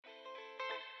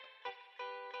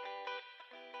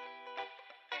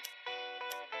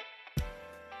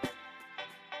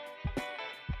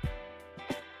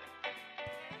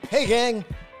Hey, gang.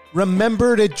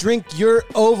 Remember to drink your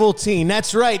Ovaltine.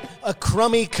 That's right, a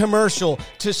crummy commercial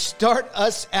to start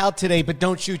us out today, but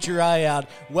don't shoot your eye out.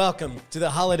 Welcome to the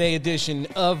holiday edition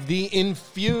of the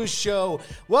Infused Show.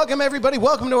 Welcome, everybody.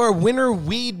 Welcome to our winter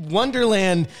weed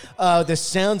wonderland. The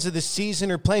sounds of the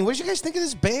season are playing. What did you guys think of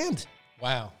this band?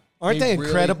 Wow. Aren't they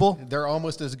incredible? They're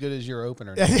almost as good as your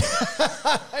opener.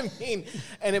 I mean,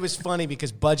 and it was funny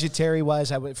because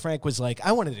budgetary-wise, Frank was like,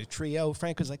 I wanted a trio.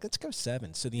 Frank was like, let's go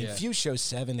 7. So the Infused Show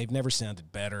 7, they've never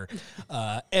sounded better.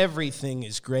 Everything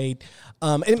is great.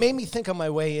 It made me think on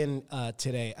my way in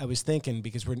today. I was thinking,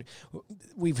 because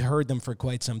we've heard them for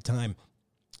quite some time.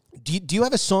 Do you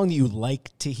have a song that you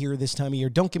like to hear this time of year?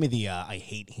 Don't give me the I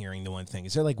hate hearing the one thing.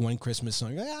 Is there like one Christmas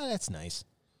song? That's nice.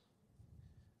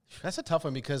 That's a tough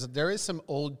one because there is some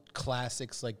old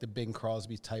classics like the Bing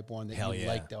Crosby type one that you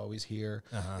like to always hear.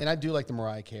 And I do like the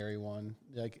Mariah Carey one.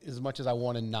 Like, as much as I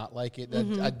want to not like it,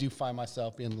 I do find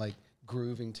myself being like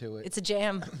grooving to it. It's a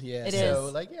jam. It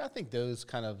is. Like, I think those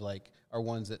kind of like are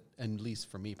ones that, at least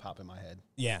for me, pop in my head.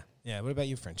 Yeah. What about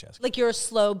you, Francesca? Like your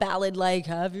slow ballad, like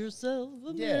 "Have Yourself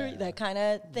a Merry," that kind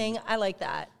of thing. I like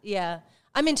that. Yeah,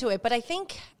 I'm into it. But I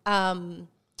think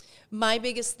my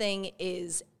biggest thing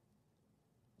is.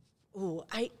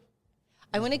 I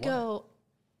want to go.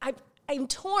 I'm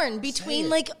torn between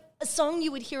like a song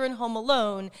you would hear in Home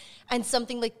Alone and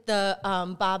something like the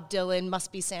Bob Dylan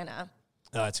 "Must Be Santa."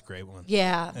 Oh, that's a great one.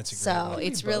 Yeah, that's a great one. So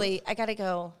it's really I gotta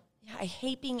go. Yeah, I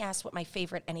hate being asked what my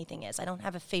favorite anything is. I don't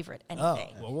have a favorite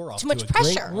anything. Oh, well, we're off too much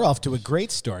pressure. We're off to a great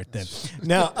start then.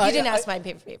 Now you didn't ask my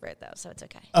favorite though, so it's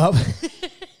okay.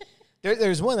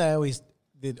 There's one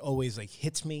that always like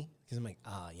hits me because I'm like,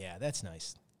 yeah, that's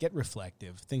nice. Get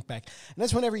reflective, think back. And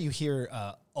that's whenever you hear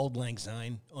Auld Lang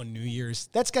Syne on New Year's.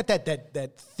 That's got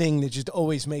that thing that just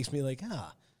always makes me like,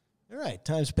 all right,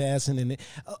 time's passing. And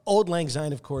Auld Lang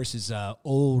Syne, of course, is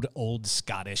old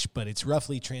Scottish, but it's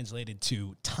roughly translated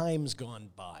to times gone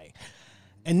by.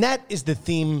 And that is the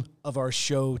theme of our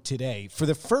show today. For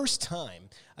the first time,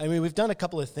 I mean, we've done a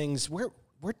couple of things. We're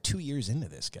 2 years into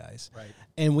this, guys. Right.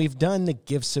 And we've done the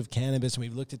gifts of cannabis, and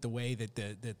we've looked at the way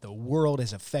that the world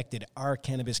has affected our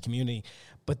cannabis community.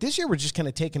 But this year, we're just kind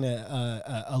of taking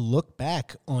a look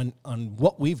back on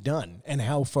what we've done and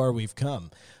how far we've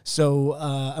come. So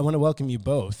I want to welcome you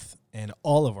both and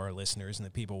all of our listeners and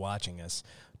the people watching us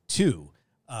to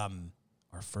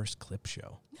our first clip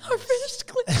show. Our first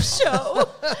clip show.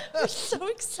 We're so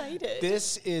excited.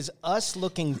 This is us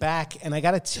looking back, and I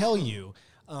got to tell you,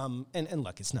 and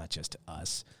look, it's not just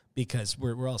us, because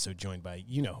we're also joined by,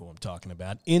 you know who I'm talking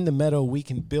about. In the Meadow, we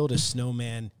can build a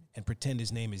snowman and pretend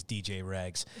his name is DJ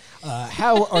Rags.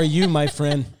 How are you, my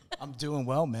friend? I'm doing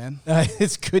well, man.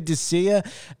 It's good to see you,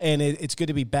 and it's good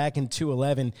to be back in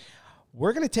 211.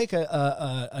 We're going to take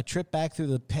a trip back through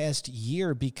the past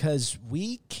year because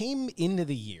we came into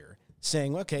the year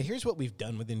saying, okay, here's what we've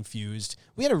done with Infused.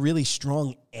 We had a really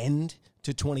strong end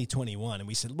to 2021, and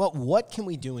we said, well, what can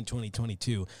we do in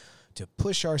 2022 to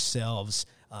push ourselves?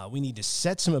 We need to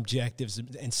set some objectives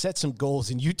and set some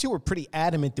goals, and you two were pretty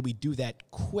adamant that we do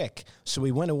that quick. So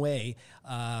we went away.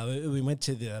 We went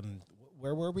to the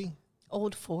where were we?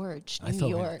 Old Forge, New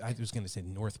York. I was going to say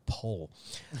North Pole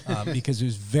because it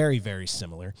was very, very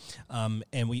similar.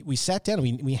 And we sat down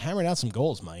and we hammered out some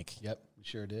goals, Mike. Yep, we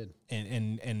sure did.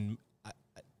 And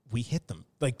we hit them.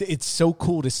 Like, it's so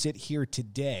cool to sit here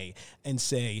today and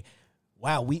say,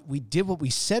 wow, we did what we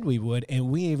said we would, and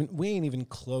we ain't even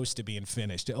close to being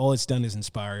finished. All it's done is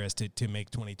inspire us to make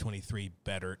 2023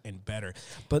 better and better.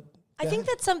 But I think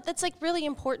that's like really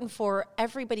important for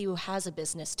everybody who has a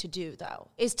business to do, though,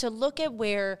 is to look at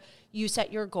where you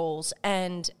set your goals.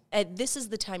 And this is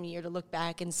the time of year to look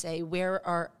back and say, where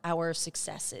are our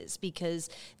successes?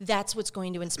 Because that's what's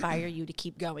going to inspire you to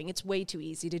keep going. It's way too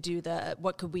easy to do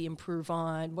what could we improve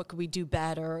on? What could we do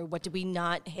better? What did we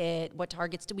not hit? What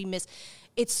targets did we miss?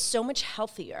 It's so much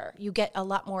healthier. You get a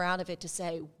lot more out of it to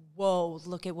say, whoa,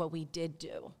 look at what we did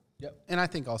do. Yep. And I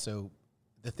think also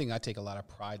the thing I take a lot of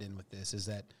pride in with this is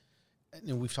that,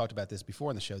 and we've talked about this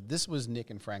before in the show, this was Nick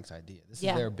and Frank's idea. This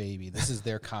is their baby. This is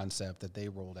their concept that they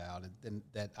rolled out and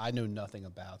that I know nothing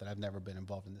about, that I've never been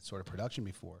involved in this sort of production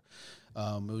before.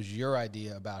 It was your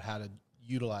idea about how to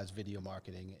utilize video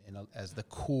marketing as the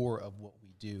core of what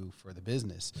we do for the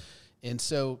business. And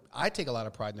so I take a lot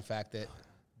of pride in the fact that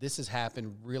this has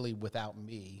happened really without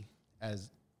me as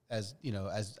you know,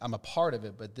 as I'm a part of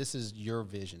it, but this is your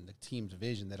vision, the team's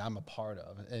vision that I'm a part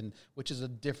of, and which is a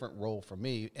different role for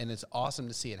me. And it's awesome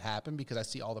to see it happen because I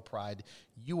see all the pride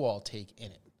you all take in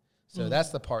it. So that's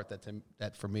the part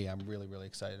that for me, I'm really, really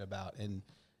excited about. And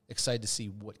excited to see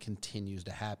what continues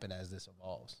to happen as this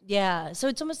evolves. Yeah, so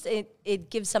it's almost it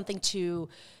gives something to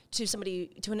somebody,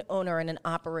 to an owner and an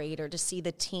operator, to see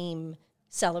the team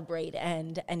celebrate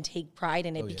and take pride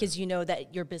in it, because you know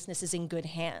that your business is in good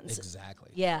hands. Exactly.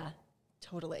 Yeah,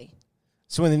 totally.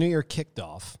 So when the new year kicked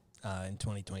off in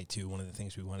 2022, one of the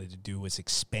things we wanted to do was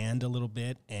expand a little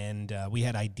bit, and we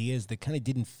had ideas that kind of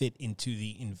didn't fit into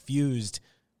the infused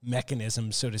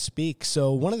mechanism, so to speak.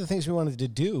 So one of the things we wanted to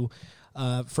do,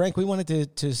 Frank, we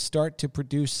wanted to start to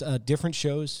produce different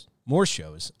shows, more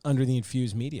shows under the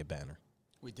Infused Media banner.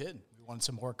 We did. We wanted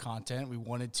some more content. We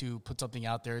wanted to put something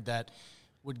out there that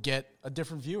would get a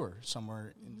different viewer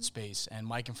somewhere in space. And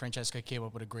Mike and Francesca came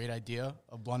up with a great idea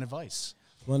of Blunt Advice.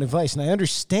 Blunt Advice. And I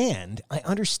understand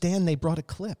they brought a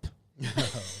clip.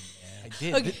 I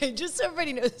did. Okay, just so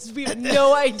everybody knows, we have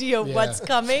no idea what's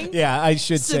coming. Yeah, I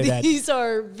should So say that. these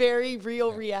are very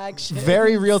real reactions.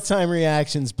 Very real-time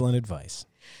reactions, Blunt Advice.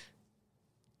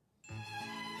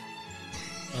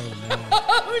 Oh,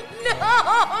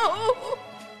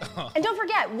 no! And don't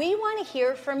forget, we want to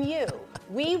hear from you.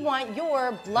 We want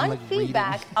your blunt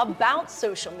feedback about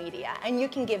social media, and you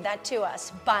can give that to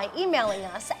us by emailing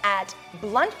us at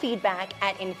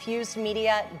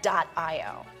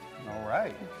bluntfeedback@infusedmedia.io. All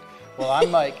right. Well,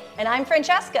 I'm Mike. And I'm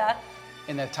Francesca.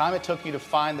 In the time it took you to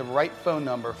find the right phone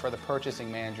number for the purchasing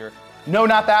manager, no,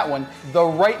 not that one, the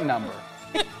right number,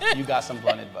 you got some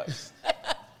blunt advice.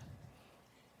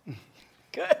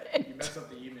 Good. You messed up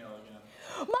the email again.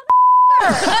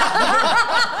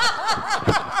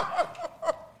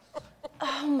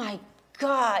 Oh my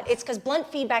God. It's because blunt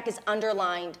feedback is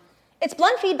underlined. It's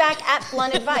blunt feedback at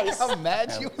Blunt Advice. How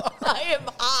mad you are. I am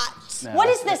hot. No, What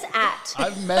is this at?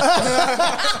 I've messed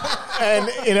up. And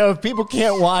if people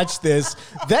can't watch this,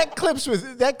 that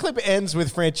clip ends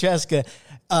with Francesca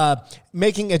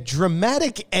making a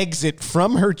dramatic exit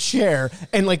from her chair,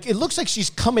 and it looks like she's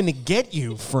coming to get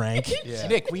you, Frank. Yeah.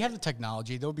 Nick, we have the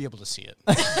technology. They'll be able to see it.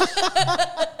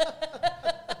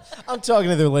 I'm talking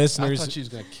to the I listeners. thought she was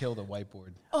going to kill the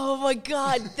whiteboard. Oh my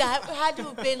God, that had to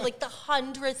have been the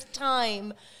 100th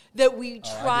time that we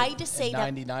tried to say that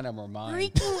 99 of them were mine.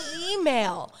 freaking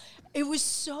email. It was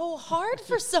so hard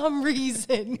for some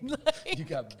reason. You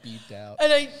got beeped out.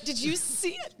 And did you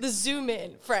see it? The zoom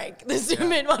in, Frank. The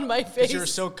zoom in on my face. You were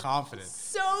so confident.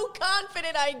 So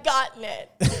confident I'd gotten it.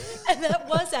 And that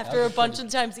was after a bunch of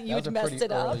times that you'd messed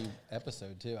it up. Early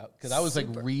episode too, because I was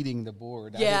reading the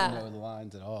board. Yeah. I didn't know the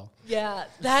lines at all. Yeah,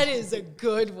 that is a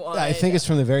good one. I think it's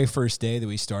from the very first day that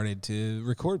we started to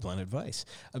record Blunt Advice,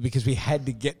 because we had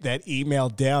to get that email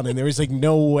down, and there was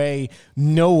no way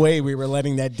we were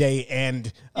letting that day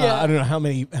end. I don't know how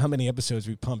many episodes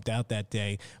we pumped out that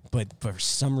day, but for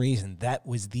some reason that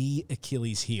was the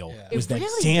Achilles heel. Yeah. Was It that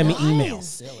really damn was. email?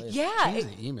 Still is. Yeah,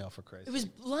 Change the email for Christ. It was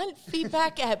blunt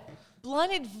feedback at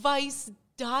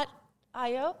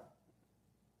bluntadvice.io.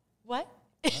 What?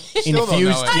 Still don't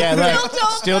Infused, know it. yeah, I right. still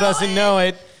don't Still know doesn't it. know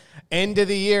it. End of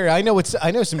the year. I know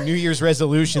some New Year's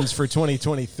resolutions for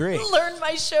 2023. Learn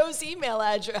my show's email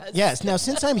address. Yes. Now,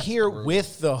 since I'm here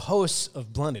with the hosts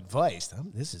of Blunt Advice,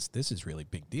 this is really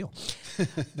big deal.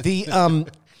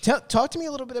 Talk to me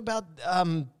a little bit about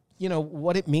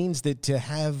what it means to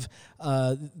have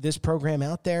this program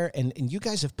out there, and you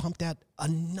guys have pumped out a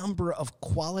number of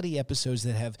quality episodes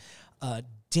that have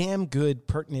damn good,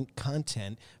 pertinent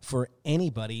content for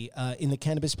anybody in the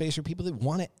cannabis space or people that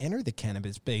want to enter the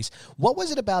cannabis space. What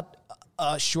was it about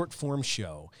a short form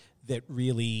show that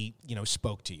really,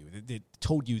 spoke to you, that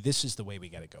told you this is the way we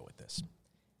got to go with this?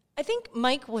 I think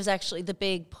Mike was actually the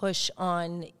big push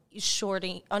on a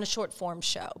short form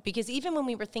show, because even when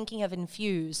we were thinking of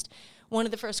Infused, one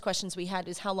of the first questions we had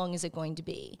is, how long is it going to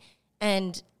be?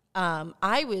 And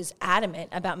I was adamant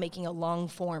about making a long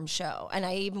form show, and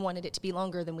I even wanted it to be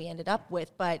longer than we ended up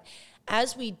with. But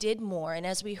as we did more and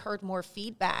as we heard more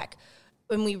feedback,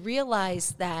 when we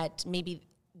realized that maybe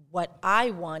what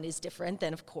I want is different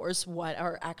than, of course, what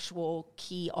our actual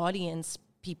key audience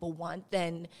people want,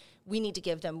 then we need to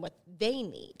give them what they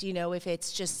need. If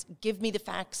it's just, give me the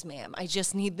facts, ma'am, I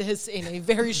just need this in a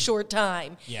very short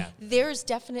time. Yeah. There's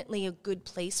definitely a good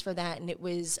place for that, and it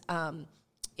was an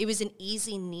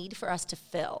easy need for us to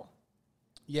fill.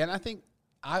 Yeah, and I think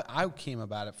I came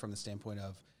about it from the standpoint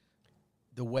of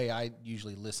the way I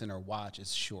usually listen or watch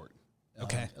is short.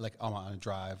 Okay. I'm on a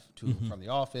drive to from the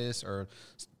office, or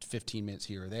 15 minutes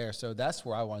here or there. So that's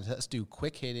where I wanted to, let's do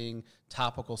quick hitting,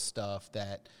 topical stuff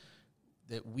that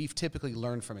we've typically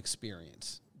learned from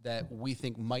experience that we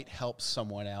think might help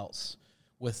someone else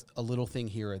with a little thing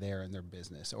here or there in their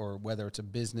business, or whether it's a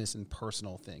business and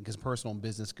personal thing, because personal and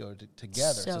business go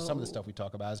together. So some of the stuff we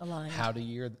talk about is aligned. how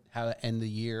to end the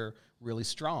year really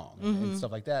strong and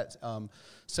stuff like that.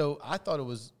 So I thought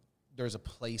there's a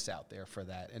place out there for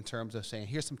that in terms of saying,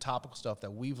 here's some topical stuff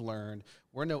that we've learned.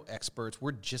 We're no experts.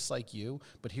 We're just like you,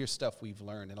 but here's stuff we've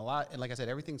learned. And like I said,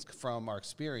 everything's from our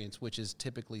experience, which is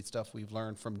typically stuff we've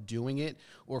learned from doing it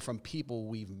or from people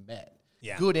we've met.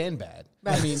 Yeah. Good and bad.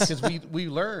 Right. I mean, because we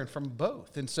learn from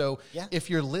both. And so if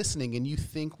you're listening and you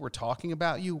think we're talking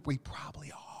about you, we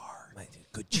probably are.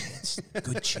 Good chance.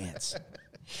 Good chance.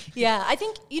 Yeah, I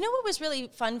think, you know what was really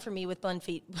fun for me with Blunt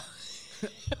Feet?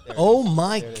 Oh,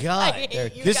 my God.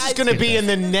 hate you This is guys going to for be in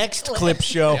the this next clip. clip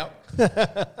show. You know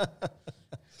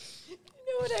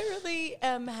what I really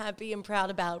am happy and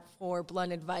proud about for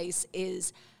Blunt Advice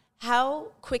is how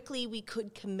quickly we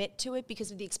could commit to it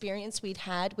because of the experience we'd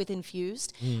had with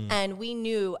Infused. And we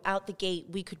knew out the gate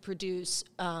we could produce,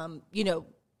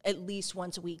 at least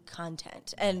once a week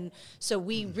content. And so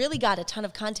we really got a ton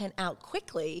of content out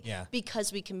quickly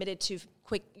because we committed to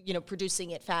producing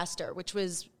it faster, which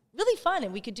was really fun.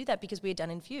 And we could do that because we had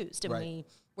done Infused and we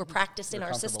were practiced in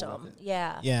our system.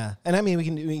 Yeah. Yeah. And I mean, we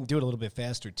can do it a little bit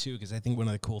faster too, because I think one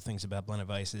of the cool things about Blunt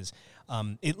Advice is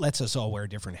it lets us all wear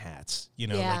different hats.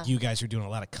 Like you guys are doing a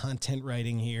lot of content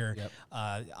writing here. Yep.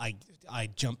 I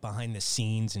jump behind the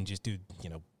scenes and just do,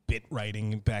 bit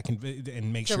writing back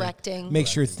and make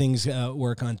sure things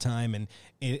work on time, and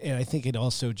I think it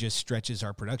also just stretches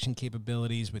our production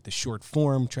capabilities with the short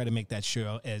form. Try to make that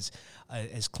show as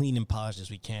clean and polished as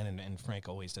we can, and Frank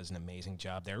always does an amazing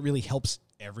job there. It really helps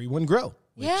everyone grow,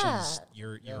 which is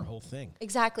your whole thing.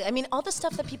 Exactly. I mean, all the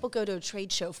stuff that people go to a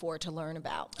trade show for to learn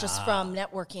about, just from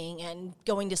networking and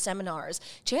going to seminars,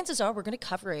 chances are we're going to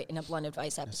cover it in a Blunt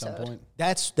Advice episode. At some point.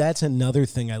 That's another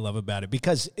thing I love about it,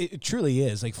 because it truly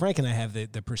is. Like, Frank and I have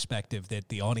the perspective that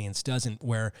the audience doesn't,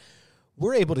 where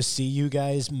we're able to see you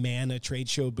guys man a trade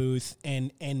show booth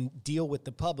and deal with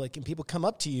the public, and people come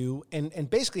up to you and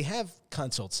basically have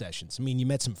consult sessions. I mean, you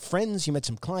met some friends, you met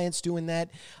some clients doing that.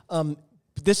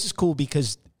 This is cool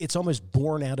because it's almost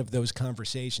born out of those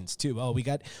conversations too. Oh, we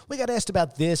got asked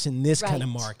about this in this kind of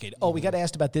market. Oh, we got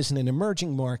asked about this in an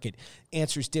emerging market.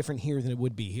 Answer's different here than it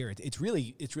would be here. It's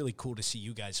really cool to see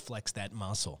you guys flex that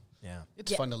muscle. Yeah.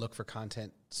 It's fun to look for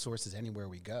content sources anywhere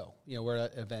we go. We're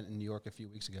at an event in New York a few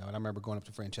weeks ago, and I remember going up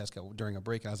to Francesca during a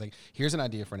break, and I was like, here's an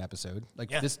idea for an episode.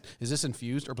 Is this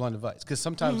Infused or Blunt Advice? Because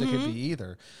sometimes it could be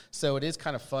either. So it is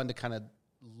kind of fun to kind of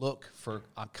look for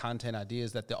content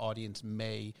ideas that the audience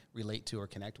may relate to or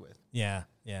connect with. Yeah,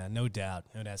 no doubt.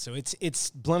 So it's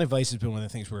Blunt Advice has been one of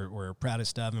the things we're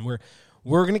proudest of, and we're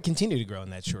going to continue to grow in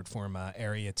that short form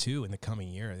area too in the coming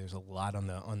year. There's a lot on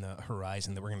the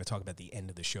horizon that we're going to talk about at the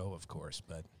end of the show, of course,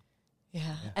 but.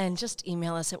 Yeah, and just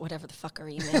email us at whatever the fuck our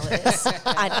email is.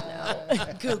 I don't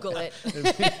know. Google it.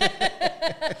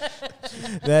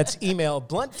 That's email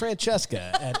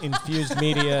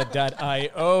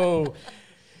bluntfrancesca@infusedmedia.io.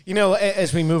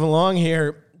 As we move along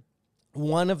here,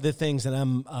 one of the things that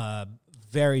I'm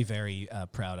very, very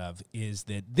proud of is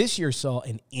that this year saw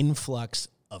an influx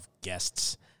of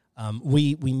guests.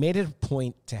 We made it a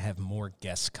point to have more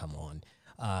guests come on,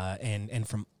 and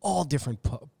from all different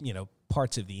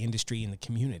parts of the industry and the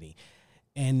community.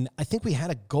 And I think we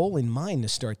had a goal in mind to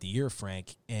start the year,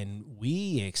 Frank, and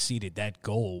we exceeded that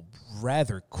goal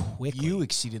rather quickly. You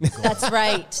exceeded the goal. That's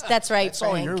right,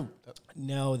 Frank.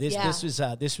 No,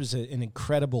 this was an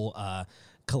incredible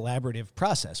collaborative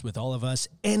process with all of us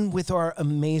and with our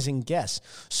amazing guests.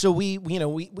 So we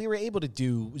were able to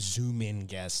do Zoom in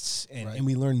guests, and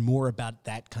we learned more about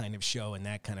that kind of show and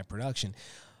that kind of production.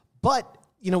 But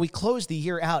we closed the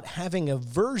year out having a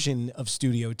version of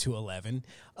Studio 211,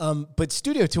 but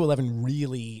Studio 211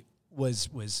 really was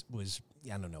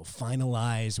I don't know,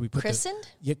 finalized. We put christened,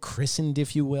 christened,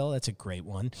 if you will. That's a great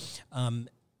one.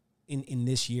 In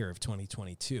this year of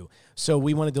 2022. So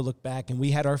we wanted to look back, and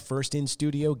we had our first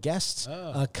in-studio guests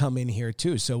come in here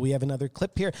too. So we have another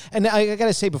clip here. And I got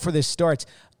to say, before this starts,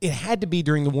 it had to be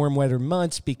during the warm weather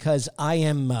months because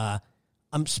I'm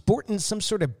sporting some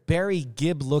sort of Barry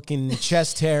Gibb-looking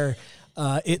chest hair.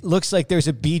 It looks like there's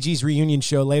a Bee Gees reunion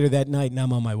show later that night, and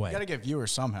I'm on my way. You got to get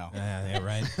viewers somehow. Yeah,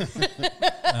 right.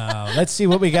 Let's see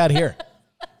what we got here.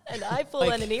 An eyeful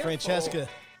and an earful. Francesca,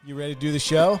 you ready to do the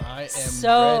show? I am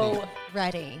so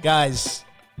ready. Guys,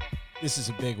 this is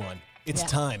a big one. It's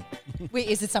time. Wait,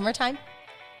 is it summertime?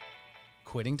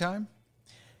 Quitting time?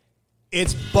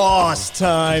 It's boss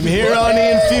time here on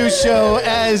the Infuse Show.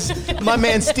 As my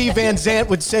man Steve Van Zandt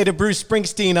would say to Bruce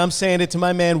Springsteen, I'm saying it to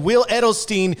my man Will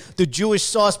Edelstein. The Jewish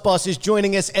Sauce Boss is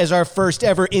joining us as our first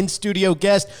ever in-studio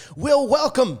guest. Will,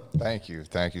 welcome. Thank you.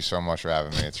 Thank you so much for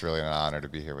having me. It's really an honor to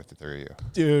be here with the three of you.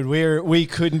 Dude, we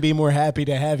couldn't be more happy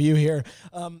to have you here.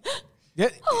 I'm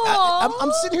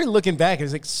sitting here looking back, and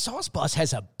it's like Sauce Boss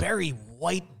has a very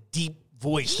white, deep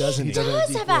voice, doesn't he? He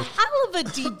does have a hell of a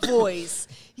deep voice.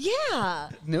 Yeah.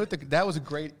 You know what? That was a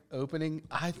great opening.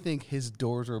 I think his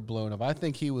doors were blown up. I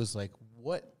think he was like,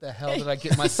 what the hell did I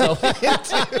get myself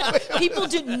into? People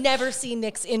do never see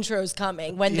Nick's intros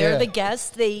coming. When they're the guests,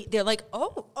 they're like,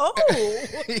 oh.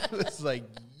 He was like,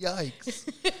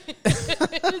 yikes.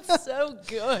 It's so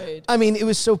good. I mean, it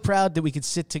was so proud that we could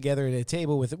sit together at a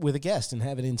table with a guest and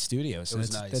have it in studio. So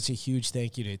that's a huge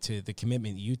thank you to the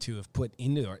commitment you two have put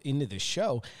into the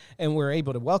show. And we're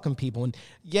able to welcome people. And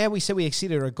yeah, we said we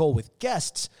exceeded our goal with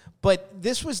guests, but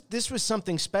this was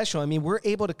something special. I mean, we're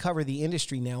able to cover the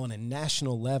industry now on a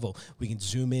national level. We can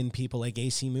zoom in people like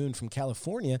AC Moon from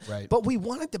California, right? But we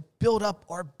wanted to build up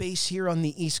our base here on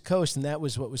the East Coast, and that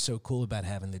was what was so cool about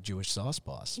having the Jewish Sauce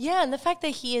Boss. Yeah, and the fact that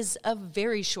he is a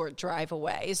very short drive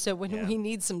away, so when we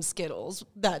need some Skittles,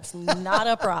 that's not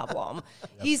a problem.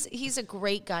 Yep. He's a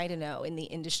great guy to know in the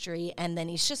industry, and then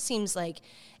he just seems like,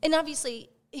 and obviously,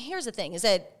 here's the thing, is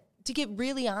that to get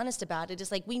really honest about it,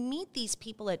 is like we meet these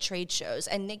people at trade shows,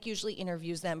 and Nick usually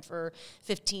interviews them for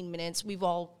 15 minutes. We've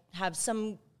all have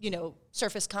some,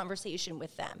 surface conversation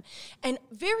with them. And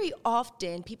very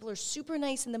often, people are super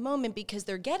nice in the moment because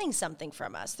they're getting something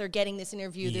from us. They're getting this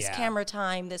interview, this camera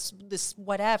time, this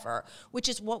whatever, which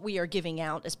is what we are giving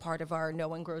out as part of our No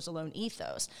One Grows Alone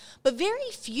ethos. But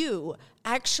very few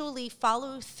actually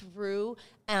follow through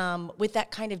with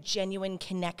that kind of genuine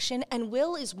connection, and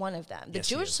Will is one of them. The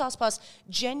Jewish Sauce Boss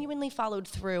genuinely followed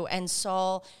through and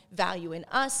saw value in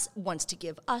us, wants to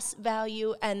give us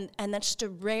value, and that's just a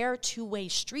rare two-way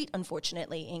street,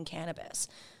 unfortunately, in cannabis.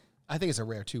 I think it's a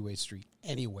rare two-way street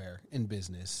anywhere in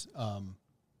business. And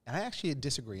I actually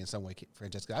disagree in some way,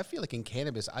 Francesca. I feel like in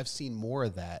cannabis, I've seen more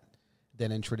of that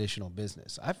than in traditional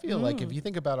business. I feel like if you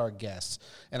think about our guests,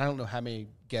 and I don't know how many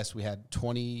guests we had,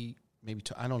 20, maybe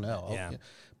I don't know. Yeah.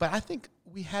 But I think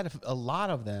we had a lot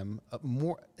of them,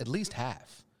 more, at least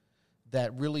half,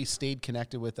 that really stayed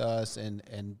connected with us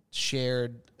and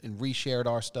shared and reshared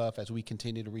our stuff as we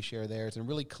continue to reshare theirs, and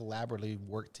really collaboratively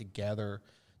work together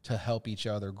to help each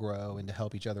other grow and to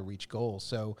help each other reach goals.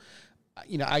 So,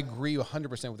 I agree 100%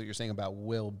 with what you're saying about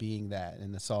Will being that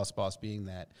and the Sauce Boss being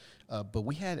that. But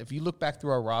we had, if you look back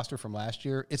through our roster from last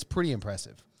year, it's pretty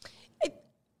impressive.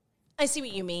 I see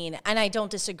what you mean, and I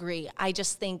don't disagree. I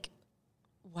just think,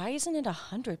 why isn't it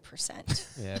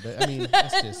 100%? Yeah, but I mean,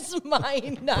 that's just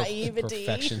my naivety.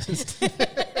 Perfectionist.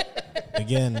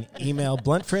 Again, email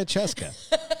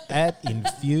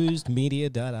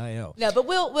bluntfrancesca@infusedmedia.io. No, but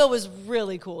Will was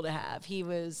really cool to have. It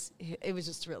was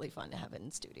just really fun to have it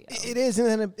in studio. It is, and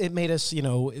then it made us,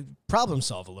 problem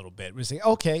solve a little bit. We say,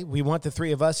 okay, we want the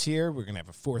three of us here. We're going to have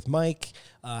a fourth mic.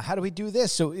 How do we do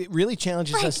this? So it really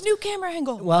challenges Frank, us. New camera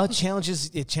angle. Well, it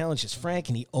challenges Frank,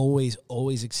 and he always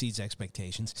exceeds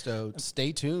expectations. So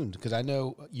stay tuned, because I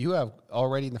know you have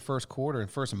already in the first quarter and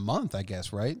first month, I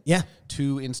guess, right? Yeah.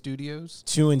 2 in studios.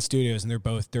 2 in studios, and they're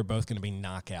both going to be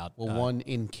knockout. Well, 1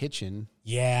 in kitchen.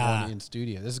 Yeah. 1 in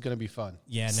studio. This is going to be fun.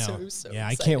 Yeah, no. So yeah,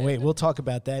 I excited. can't wait. We'll talk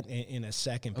about that in a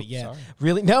second. But sorry.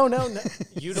 really, no.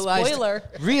 Spoiler.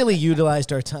 Really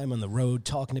utilized our time on the road,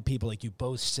 talking to people like you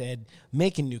both said,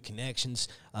 making new connections,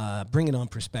 bringing on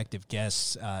prospective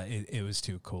guests. It was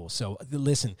too cool. So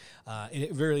listen,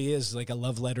 it really is like a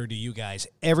love letter to you guys.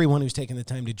 Everyone who's taken the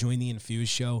time to join the Infuse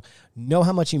Show, know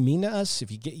how much you mean to us. If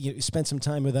you spend some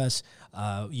time with us,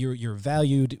 you're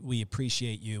valued. We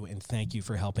appreciate you, and thank you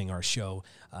for helping our show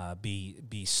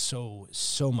be so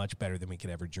much better than we could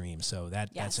ever dream. So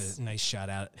that's a nice shout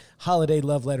out, holiday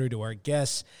love letter to our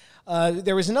guests.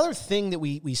 There was another thing that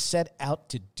we set out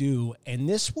to do, and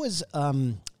this was,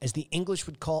 as the English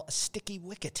would call, a sticky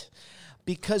wicket,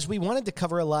 because we wanted to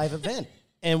cover a live event,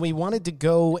 and we wanted to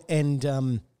go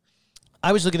and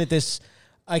I was looking at this.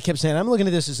 I kept saying, I'm looking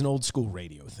at this as an old school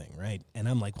radio thing, right? And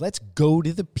I'm like, let's go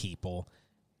to the people.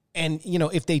 And,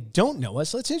 if they don't know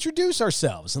us, let's introduce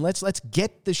ourselves and let's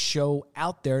get the show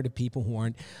out there to people who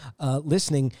aren't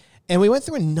listening. And we went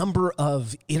through a number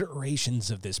of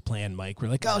iterations of this plan, Mike. We're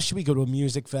like, oh, should we go to a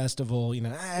music festival?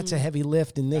 It's a heavy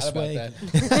lift in this way.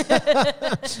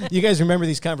 You guys remember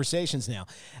these conversations now.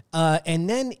 And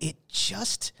then it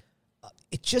just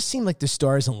seemed like the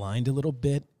stars aligned a little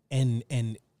bit.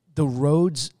 And the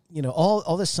roads,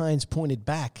 all the signs pointed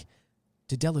back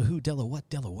to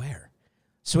Delaware.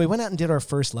 So we went out and did our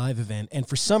first live event, and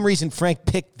for some reason, Frank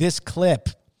picked this clip.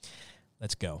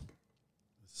 Let's go.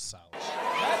 Solid.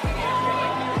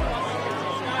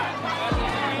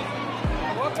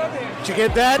 Did you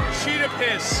get that? Cheetah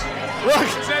piss. Look,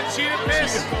 Is that cheetah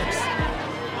piss?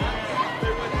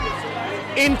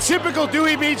 in typical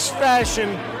Dewey Beach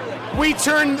fashion, we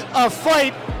turned a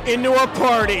fight into a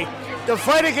party. The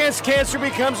fight against cancer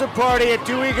becomes a party at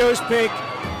Dewey Goes Pink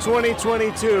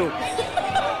 2022.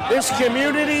 This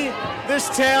community, this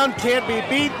town can't be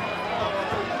beat.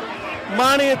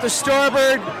 Monty at the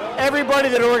Starbird, everybody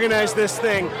that organized this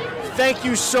thing, thank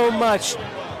you so much.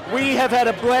 We have had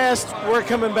a blast. We're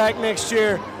coming back next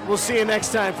year. We'll see you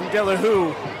next time from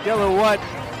Delaware,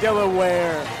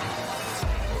 Delaware.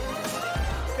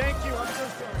 Thank you.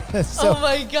 I'm so sorry. Oh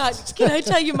my God. Can I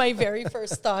tell you my very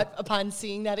first thought upon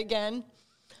seeing that again?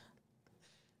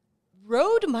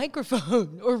 Rode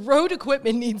Microphone or Rode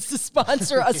Equipment needs to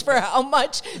sponsor us for how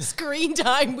much screen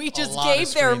time we just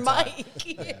gave their mic.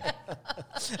 Yeah.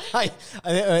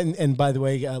 And by the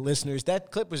way, listeners,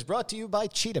 that clip was brought to you by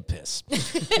Cheetah Piss.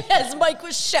 As Mike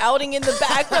was shouting in the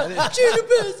background, Cheetah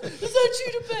Piss! Is that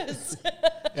Cheetah Piss?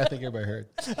 Yeah, I think everybody heard.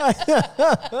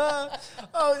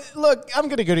 Oh, look, I'm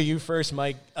going to go to you first,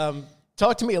 Mike.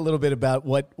 Talk to me a little bit about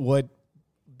what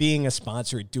being a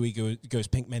sponsor at Dewey Goes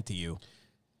Pink meant to you.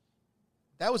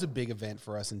 That was a big event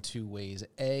for us in two ways.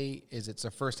 A, is it's the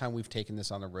first time we've taken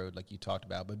this on the road like you talked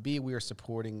about. But B, we are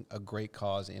supporting a great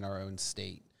cause in our own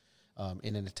state,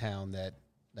 in a town that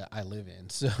I live in.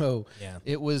 So yeah.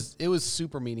 it was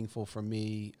super meaningful for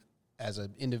me as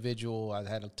an individual. I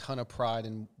had a ton of pride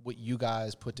in what you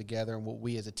guys put together and what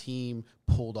we as a team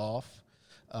pulled off.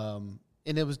 And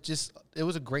it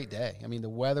was a great day. I mean, the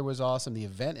weather was awesome. The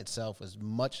event itself was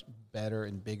much better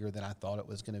and bigger than I thought it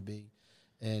was going to be.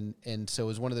 And so it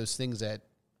was one of those things that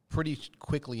pretty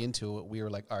quickly into it, we were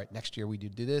like, all right, next year we do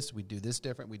this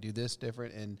different, we do this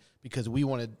different. And because we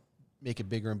want to make it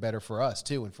bigger and better for us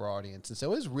too and for our audience. And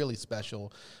so it was really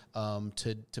special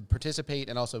to participate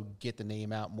and also get the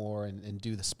name out more and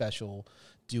do the special,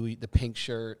 the pink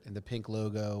shirt and the pink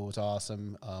logo was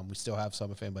awesome. We still have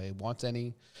some if anybody wants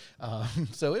any.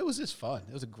 So it was just fun.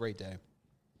 It was a great day.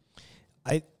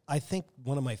 I think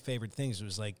one of my favorite things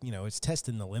was it's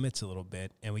testing the limits a little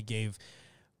bit, and we gave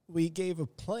a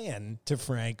plan to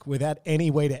Frank without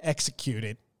any way to execute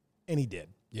it, and he did.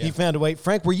 Yeah. He found a way.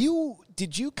 Frank,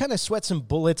 did you kind of sweat some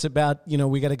bullets about,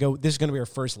 we got to go, this is going to be our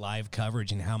first live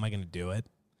coverage, and how am I going to do it?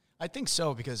 I think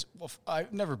so, because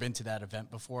I've never been to that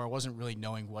event before. I wasn't really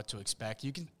knowing what to expect.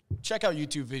 You can check out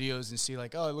YouTube videos and see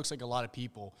it looks like a lot of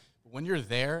people. But when you're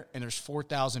there and there's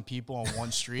 4,000 people on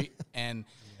one street and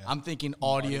I'm thinking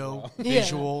audio,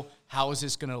 visual, how is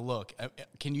this going to look?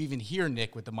 Can you even hear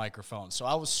Nick with the microphone? So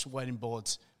I was sweating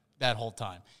bullets that whole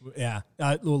time. Yeah.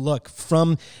 Look,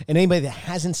 and anybody that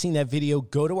hasn't seen that video,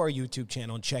 go to our YouTube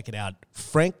channel and check it out.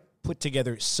 Frank put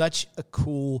together such a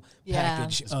cool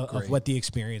package of what the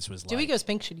experience was like. Dewey Goes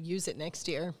Pink should use it next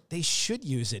year. They should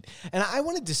use it. And I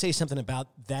wanted to say something about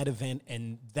that event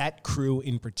and that crew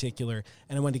in particular,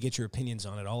 and I wanted to get your opinions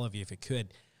on it, all of you, if it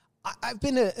could. I've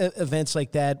been to events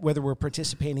like that, whether we're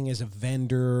participating as a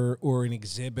vendor or an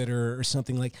exhibitor or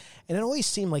something and it always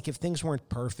seemed like if things weren't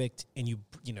perfect and you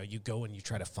go and you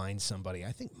try to find somebody.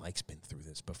 I think Mike's been through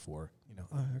this before.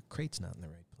 Our crate's not in the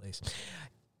right place.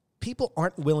 People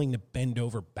aren't willing to bend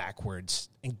over backwards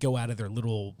and go out of their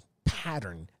little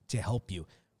pattern to help you.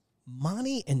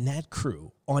 Monty and that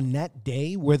crew on that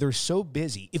day where they're so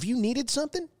busy, if you needed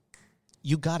something,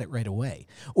 you got it right away.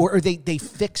 Or they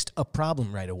fixed a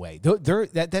problem right away.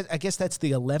 I guess that's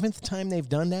the 11th time they've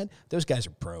done that. Those guys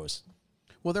are pros.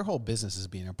 Well, their whole business is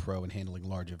being a pro and handling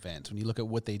large events. When you look at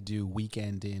what they do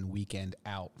weekend in, weekend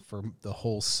out for the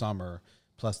whole summer,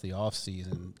 plus the off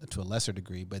season to a lesser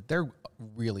degree, but they're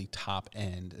really top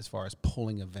end as far as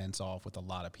pulling events off with a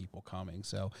lot of people coming.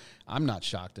 So I'm not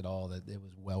shocked at all that it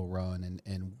was well run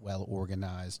and well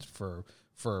organized for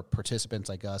participants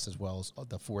like us, as well as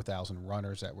the 4,000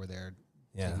 runners that were there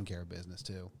taking care of business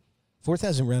too.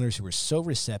 4,000 runners who were so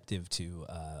receptive to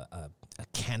a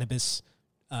cannabis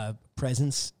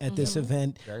presence at this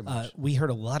event. Very much. We heard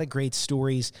a lot of great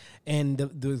stories, and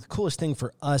the coolest thing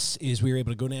for us is we were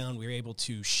able to go down, we were able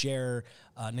to share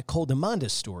Nicole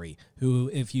Demanda's story, who,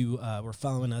 if you were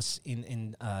following us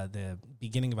in the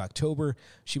beginning of October,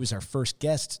 she was our first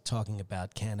guest talking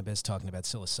about cannabis, talking about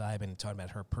psilocybin, talking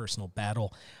about her personal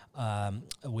battle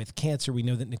with cancer. We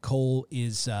know that Nicole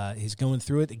is going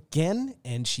through it again,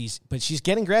 and she's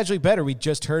getting gradually better. We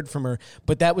just heard from her,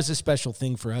 but that was a special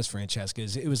thing for us, Francesca.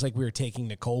 It was like we were taking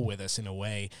Nicole with us in a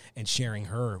way and sharing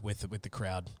her with the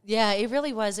crowd. Yeah, it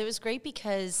really was. It was great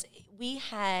because we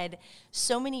had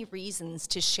so many reasons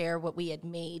to share what we had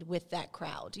made with that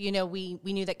crowd. You know, we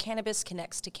knew that cannabis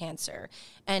connects to cancer,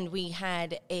 and we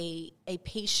had a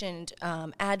patient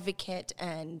advocate,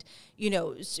 and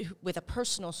with a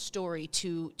personal story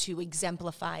to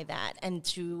exemplify that, and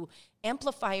to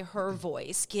amplify her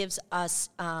voice gives us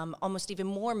almost even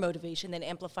more motivation than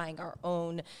amplifying our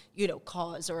own,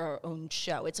 cause or our own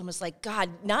show. It's almost like, God,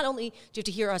 not only do you have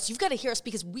to hear us, you've got to hear us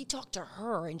because we talked to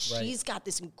her, and she's got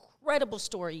this incredible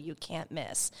story you can't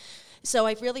miss. So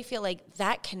I really feel like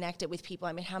that connected with people.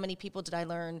 I mean, how many people did I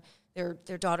learn their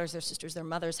daughters, their sisters, their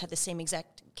mothers had the same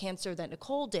exact cancer that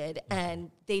Nicole did, and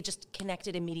they just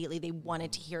connected immediately. They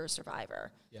wanted to hear a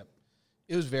survivor. Yep.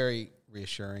 It was very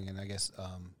reassuring and I guess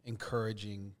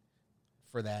encouraging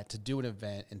for that, to do an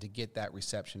event and to get that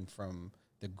reception from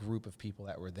the group of people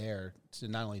that were there, to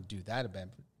not only do that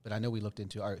event, but I know we looked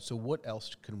into, all right, so what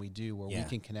else can we do where we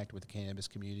can connect with the cannabis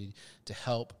community to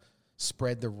help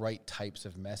spread the right types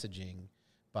of messaging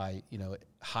by,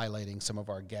 highlighting some of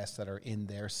our guests that are in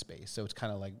their space. So it's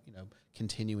kind of like,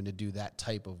 continuing to do that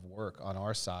type of work on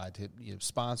our side to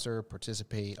sponsor,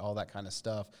 participate, all that kind of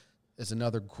stuff is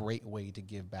another great way to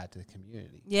give back to the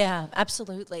community. Yeah,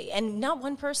 absolutely. And not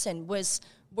one person was,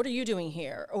 what are you doing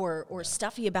here? Or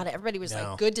stuffy about it. Everybody was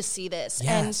like, good to see this.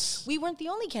 Yes. And we weren't the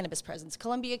only cannabis presence.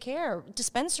 Columbia Care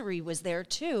Dispensary was there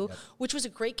too, which was a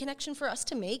great connection for us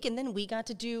to make. And then we got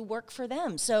to do work for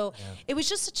them. So it was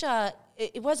just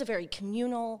it was a very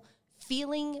communal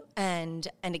feeling and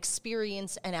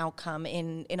experience and outcome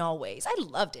in all ways. I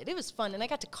loved it. It was fun. And I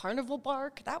got to carnival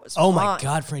bark. That was fun. Oh my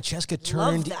God, Francesca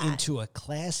turned into a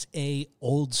Class A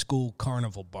old school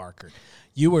carnival barker.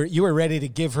 You were ready to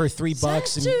give her $3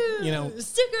 and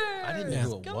sticker. I didn't know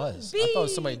who it was. I thought it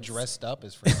was somebody dressed up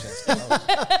as Francesca.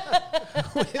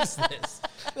 Who is this?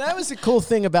 That was the cool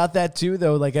thing about that too,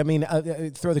 though. Like, I mean,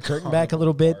 throw the curtain back a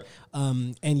little bit,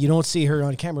 and you don't see her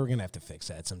on camera. We're gonna have to fix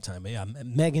that sometime. But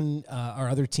Megan, our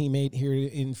other teammate here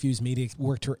at Infused Media,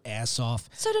 worked her ass off.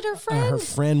 So did her friend. Her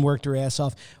friend worked her ass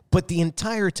off. But the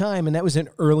entire time, and that was an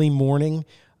early morning,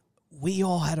 we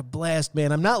all had a blast,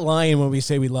 man. I'm not lying when we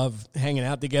say we love hanging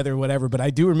out together or whatever, but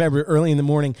I do remember early in the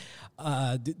morning,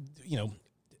 what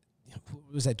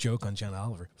was that joke on John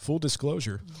Oliver? Full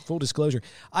disclosure.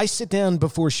 I sit down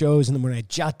before shows in the morning. I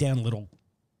jot down little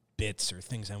bits or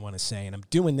things I want to say, and I'm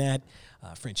doing that.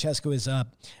 Francesca is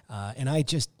up, and I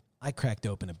cracked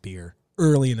open a beer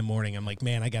early in the morning. I'm like,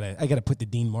 man, I gotta put the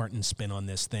Dean Martin spin on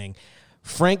this thing.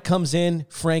 Frank comes in.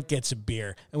 Frank gets a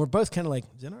beer, and we're both kind of like,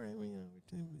 is that all right?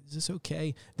 Is this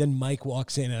okay? Then Mike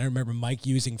walks in, and I remember Mike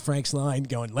using Frank's line,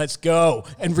 going, let's go,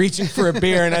 and reaching for a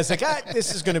beer. And I was like,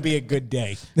 this is going to be a good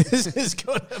day. This is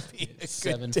going to be a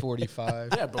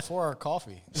 7:45. Yeah, before our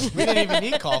coffee. We didn't even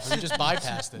need coffee. We just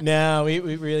bypassed it. No, we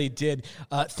really did.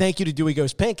 Thank you to Dewey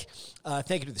Goes Pink.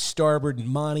 Thank you to the Starboard and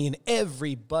Monty and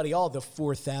everybody, all the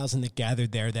 4,000 that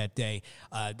gathered there that day.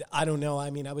 I don't know. I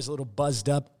mean, I was a little buzzed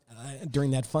up during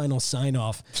that final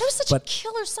sign-off. That was such a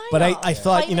killer sign-off. But I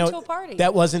thought,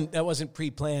 that wasn't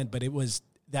pre-planned, but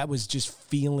that was just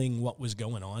feeling what was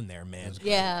going on there, man.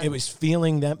 Yeah. It was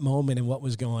feeling that moment and what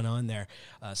was going on there.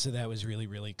 So that was really,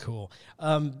 really cool.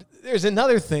 There's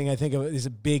another thing I think is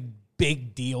a big,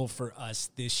 big deal for us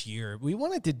this year. We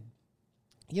wanted to,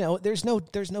 there's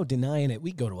no denying it.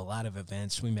 We go to a lot of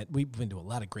events. We've been to a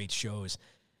lot of great shows.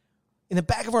 In the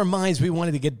back of our minds, we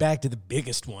wanted to get back to the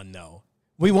biggest one, though.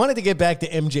 We wanted to get back to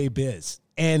MJ Biz.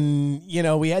 And,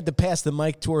 we had to pass the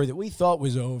mic tour that we thought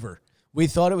was over. We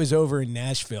thought it was over in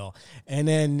Nashville. And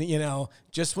then,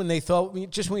 just when we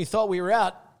thought we were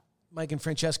out, Mike and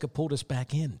Francesca pulled us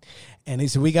back in. And they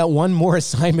said, we got one more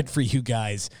assignment for you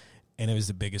guys. And it was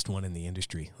the biggest one in the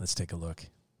industry. Let's take a look.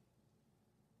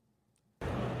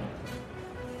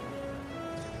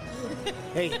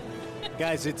 Hey,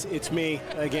 guys, it's me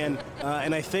again.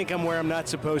 And I think I'm where I'm not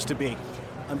supposed to be.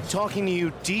 I'm talking to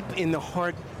you deep in the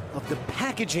heart of the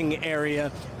packaging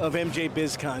area of MJ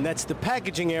BizCon. That's the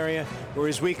packaging area, or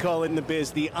as we call it in the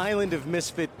biz, the Island of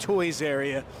Misfit Toys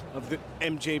area of the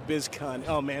MJ BizCon.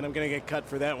 Oh man, I'm gonna get cut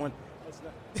for that one.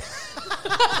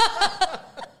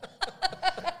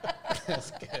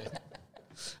 That's good.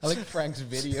 I like Frank's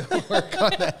video work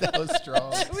on that. That was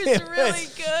strong. It was really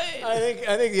good.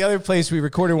 I think the other place we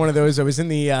recorded one of those, I was in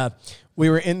the we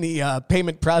were in the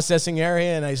payment processing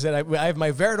area, and I said I have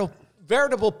my veritable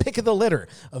pick of the litter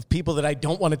of people that I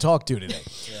don't want to talk to today.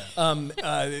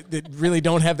 That really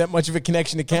don't have that much of a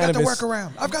connection to cannabis.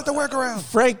 I've got the workaround.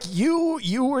 Frank,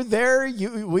 you were there.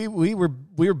 We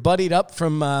were buddied up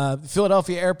from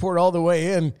Philadelphia Airport all the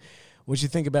way in. What'd you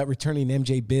think about returning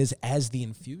MJ Biz as the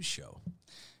Infused show?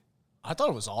 I thought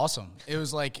it was awesome. It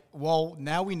was like, well,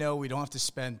 now we know we don't have to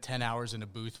spend 10 hours in a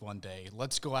booth one day.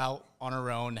 Let's go out on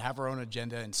our own, have our own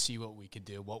agenda, and see what we could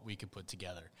do, what we could put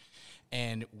together.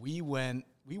 And we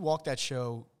walked that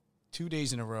show 2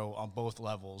 days in a row on both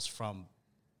levels, from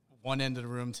one end of the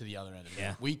room to the other end of the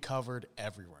room. We covered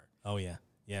everywhere. Oh, yeah.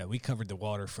 Yeah, we covered the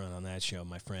waterfront on that show,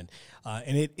 my friend.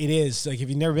 And it is, like, if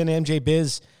you've never been to MJ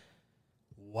Biz,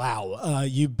 wow.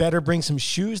 You better bring some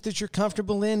shoes that you're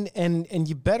comfortable in, and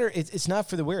you better, it's not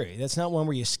for the weary. That's not one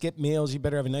where you skip meals. You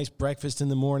better have a nice breakfast in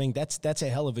the morning. That's a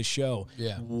hell of a show.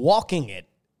 Yeah. Walking it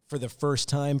for the first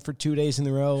time for 2 days in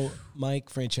a row, Mike,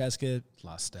 Francesca, A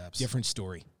lot of steps. different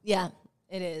story. Yeah,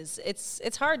 it is.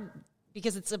 It's hard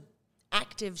because it's a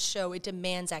active show. It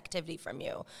demands activity from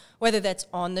you, whether that's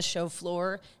on the show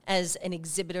floor as an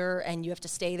exhibitor and you have to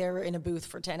stay there in a booth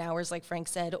for 10 hours, like Frank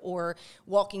said, or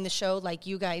walking the show like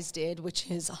you guys did,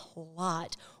 which is a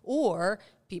lot, or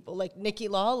people like Nikki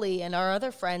Lawley and our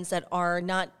other friends that are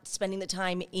not spending the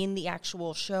time in the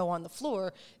actual show on the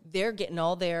floor. They're getting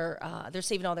all their, they're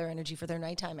saving all their energy for their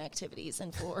nighttime activities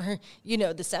and for,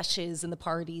 the sessions and the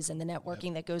parties and the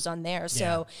networking that goes on there.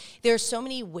 So there are so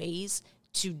many ways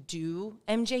to do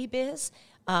MJ Biz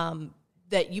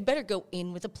that you better go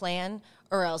in with a plan,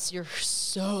 or else you're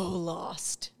so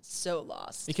lost.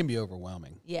 It can be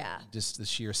overwhelming. Yeah. Just the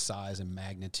sheer size and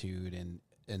magnitude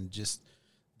and just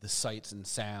the sights and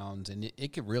sounds, and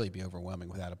it could really be overwhelming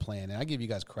without a plan. And I give you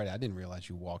guys credit. I didn't realize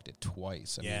you walked it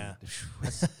twice. I mean,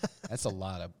 that's a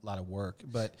lot of work.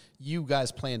 But you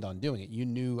guys planned on doing it.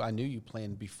 I knew you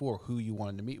planned before who you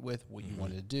wanted to meet with, what you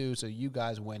wanted to do. So you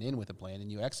guys went in with a plan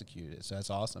and you executed it. So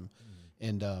that's awesome.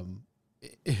 And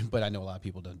but I know a lot of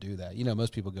people don't do that.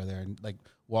 Most people go there and like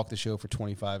walk the show for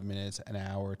 25 minutes, an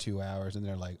hour, 2 hours, and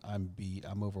they're like, I'm beat,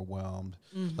 I'm overwhelmed.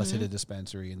 Let's hit a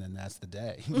dispensary, and then that's the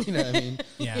day. You know what I mean?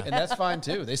 Yeah. And that's fine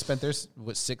too. They spent their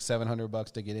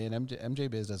 $600-700 to get in. MJ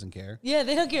Biz doesn't care. Yeah,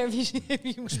 they don't care if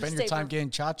you Spend your time getting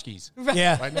tchotchkes.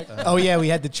 Yeah. Right, Nick? Oh, yeah, we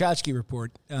had the tchotchke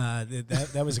report.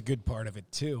 That was a good part of it,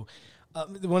 too.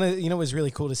 One of what was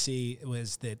really cool to see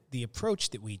was that the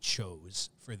approach that we chose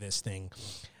for this thing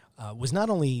was not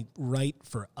only right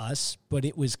for us, but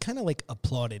it was kind of like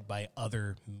applauded by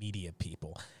other media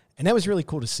people. And that was really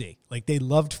cool to see. Like, they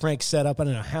loved Frank's setup. I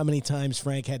don't know how many times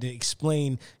Frank had to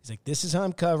explain. He's like, this is how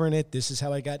I'm covering it. This is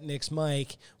how I got Nick's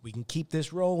mic. We can keep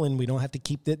this rolling. We don't have to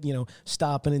keep it,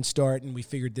 stopping and starting. We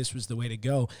figured this was the way to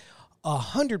go.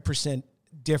 100%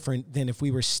 different than if we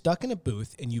were stuck in a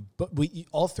booth, and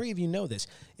all three of you know this.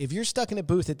 If you're stuck in a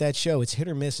booth at that show, it's hit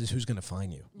or miss as who's going to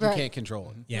find you. You can't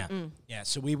control it. Yeah, yeah.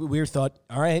 So we thought,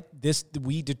 all right,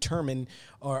 we determine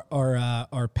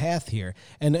our path here,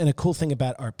 and a cool thing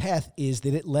about our path is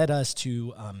that it led us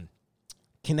to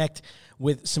connect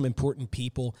with some important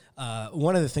people.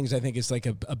 One of the things I think is like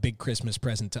a big Christmas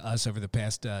present to us over the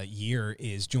past year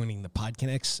is joining the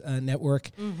PodConnects network.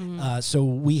 So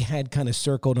we had kind of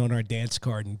circled on our dance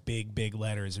card in big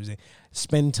letters. It was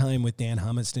spend time with Dan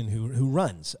Humiston, who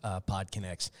runs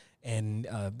PodConnects. And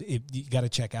you got to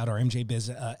check out our MJ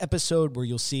Biz episode where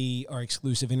you'll see our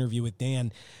exclusive interview with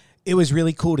Dan. It was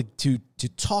really cool to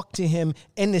talk to him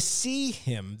and to see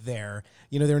him there.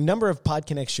 There are a number of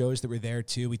PodConnect shows that were there,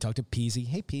 too. We talked to Peasy.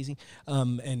 Hey, Peasy.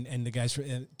 And the guys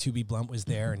from To Be Blunt was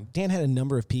there. And Dan had a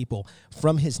number of people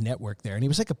from his network there. And he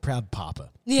was like a proud papa.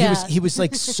 Yeah. He was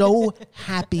like so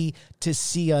happy to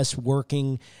see us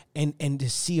working and to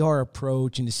see our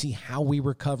approach and to see how we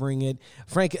were covering it.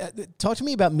 Frank, talk to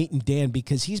me about meeting Dan,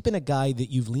 because he's been a guy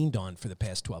that you've leaned on for the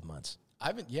past 12 months.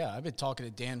 I've been talking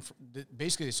to Dan for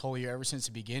basically this whole year, ever since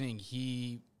the beginning.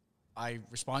 I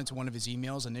responded to one of his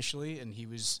emails initially, and he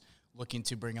was looking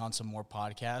to bring on some more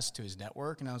podcasts to his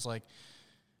network. And I was like,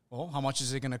 well, how much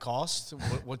is it going to cost?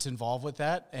 What's involved with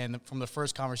that? And from the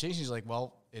first conversation, he's like,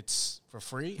 well, it's for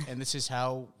free, and this is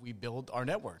how we build our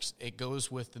networks. It goes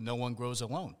with the No One Grows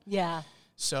Alone. Yeah.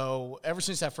 So ever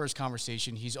since that first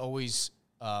conversation, he's always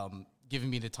giving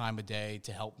me the time of day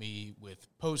to help me with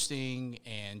posting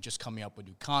and just coming up with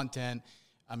new content.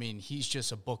 I mean, he's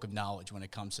just a book of knowledge when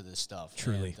it comes to this stuff.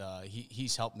 Truly. And,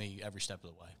 he's helped me every step of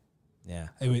the way. Yeah,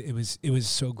 it was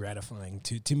so gratifying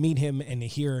to meet him and to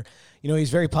hear,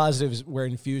 he's very positive where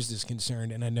Infused is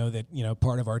concerned, and I know that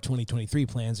part of our 2023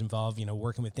 plans involve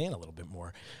working with Dan a little bit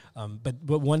more. But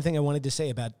one thing I wanted to say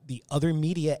about the other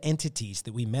media entities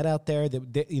that we met out there,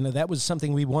 that was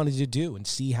something we wanted to do and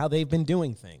see how they've been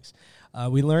doing things.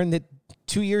 We learned that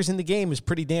 2 years in the game is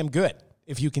pretty damn good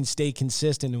if you can stay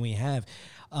consistent, and we have.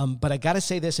 But I got to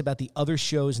say this about the other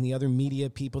shows and the other media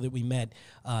people that we met.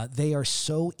 They are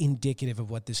so indicative of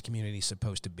what this community is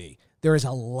supposed to be. There is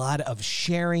a lot of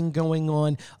sharing going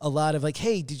on, a lot of like,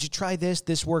 hey, did you try this?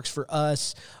 This works for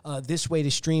us. This way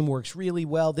to stream works really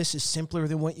well. This is simpler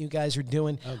than what you guys are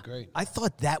doing. Oh, great. I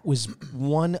thought that was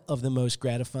one of the most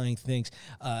gratifying things.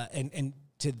 And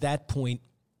to that point,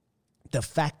 the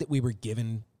fact that we were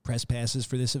given press passes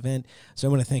for this event. So I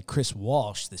want to thank Chris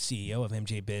Walsh, the CEO of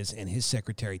MJ Biz, and his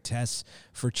secretary, Tess,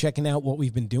 for checking out what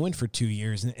we've been doing for 2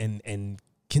 years and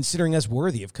considering us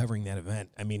worthy of covering that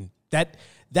event. I mean,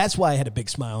 that's why I had a big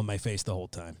smile on my face the whole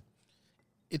time.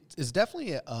 It is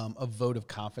definitely a vote of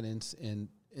confidence in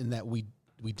that we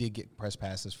did get press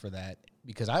passes for that,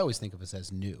 because I always think of us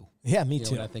as new. Yeah, me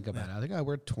too. When I think about it, I think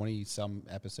we're 20-some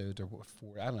episodes or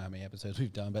 4. I don't know how many episodes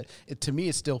we've done, but to me,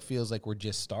 it still feels like we're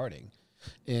just starting.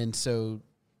 And so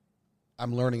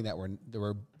I'm learning that we're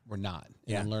not. And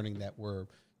Yeah. I'm learning that we're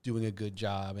doing a good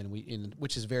job, and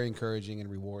which is very encouraging and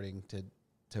rewarding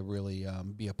to really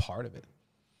be a part of it.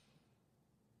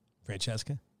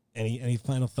 Francesca, any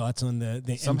final thoughts on the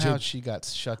Somehow MJ? she got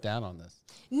shut down on this.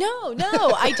 No,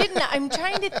 I didn't. I'm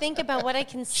trying to think about what I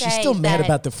can say. She's still mad that-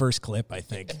 about the first clip, I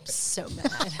think. So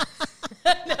mad.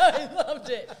 No, I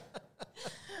loved it.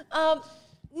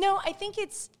 No, I think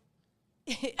it's.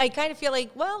 I kind of feel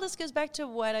like, well, this goes back to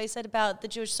what I said about the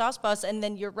Jewish sauce boss, and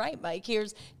then you're right, Mike.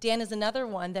 Dan is another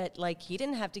one that, like, he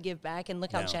didn't have to give back, and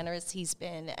look how generous he's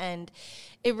been, and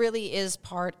it really is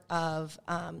part of.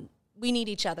 We need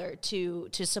each other to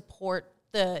support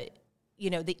the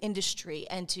industry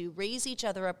and to raise each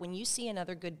other up. When you see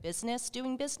another good business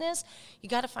doing business, you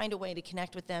got to find a way to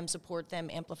connect with them, support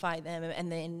them, amplify them,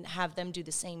 and then have them do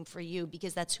the same for you,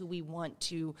 because that's who we want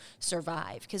to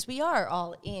survive. Because we are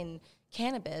all in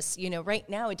cannabis. Right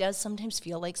now it does sometimes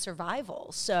feel like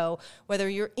survival. So whether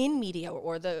you're in media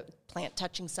or the plant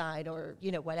touching side or,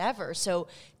 whatever. So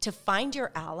to find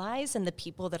your allies and the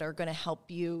people that are going to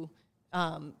help you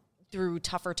through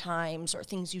tougher times or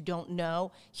things you don't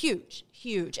know, huge.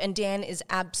 And Dan is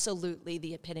absolutely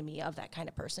the epitome of that kind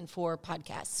of person for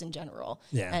podcasts in general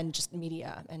and just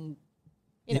media and,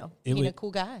 being a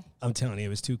cool guy. I'm telling you, it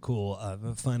was too cool.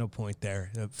 Final point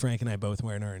there. Frank and I both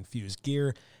wearing our infused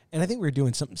gear. And I think we were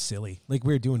doing something silly. Like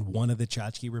we were doing one of the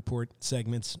Tchotchke Report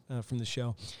segments from the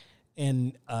show.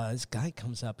 And this guy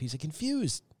comes up. He's like,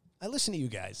 infused. I listen to you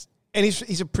guys. And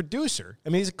he's a producer. I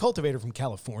mean, he's a cultivator from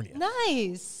California.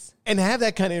 Nice. And to have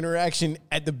that kind of interaction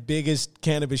at the biggest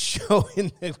cannabis show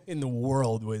in the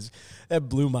world that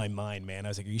blew my mind, man. I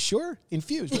was like, "Are you sure?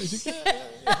 Infused?" I was like,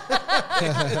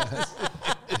 yeah.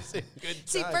 It's a good time.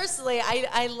 See, personally,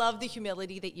 I love the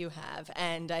humility that you have,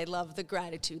 and I love the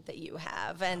gratitude that you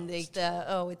have, and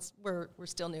we're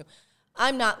still new.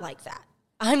 I'm not like that.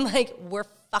 I'm like, we're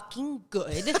fucking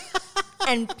good,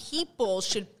 and people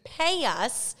should pay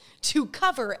us to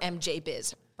cover MJ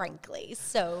Biz, frankly.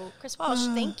 So, Chris Walsh,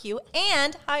 thank you,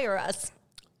 and hire us.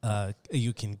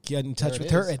 You can get in touch with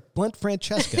her at Blunt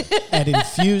Francesca at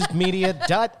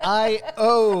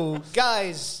infusedmedia.io.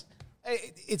 Guys,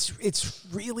 it's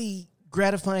really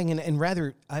gratifying and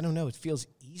rather, I don't know, it feels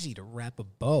easy to wrap a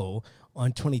bow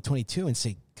on 2022 and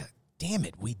say, God damn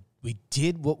it, we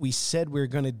did what we said we were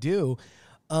going to do.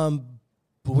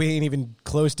 But we ain't even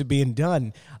close to being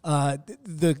done.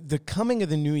 The coming of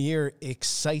the new year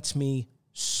excites me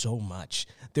so much.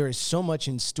 There is so much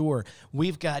in store.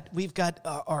 We've got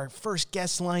our first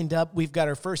guests lined up. We've got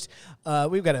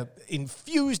an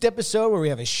infused episode where we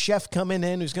have a chef coming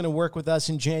in who's going to work with us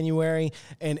in January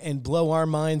and blow our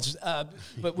minds.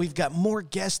 But we've got more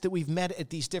guests that we've met at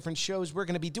these different shows. We're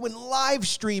going to be doing live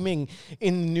streaming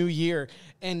in the new year.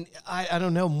 And I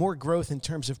don't know, more growth in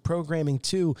terms of programming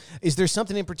too. Is there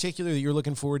something in particular that you're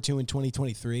looking forward to in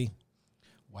 2023?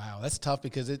 Wow, that's tough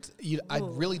because I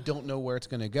really don't know where it's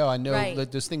going to go. I know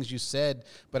that there's things you said,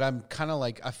 but I'm kind of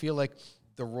like, I feel like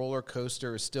the roller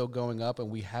coaster is still going up and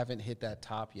we haven't hit that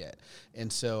top yet.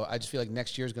 And so I just feel like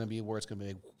next year is going to be where it's going to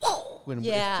be like, whoa.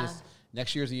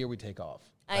 Next year's the year we take off.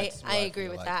 I agree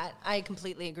with that. I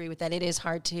completely agree with that. It is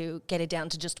hard to get it down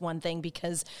to just one thing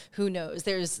because who knows?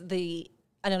 There's the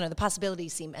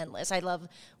possibilities seem endless. I love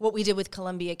what we did with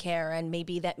Columbia Care, and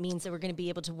maybe that means that we're going to be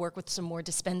able to work with some more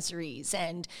dispensaries,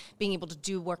 and being able to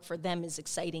do work for them is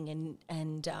exciting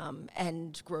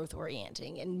and growth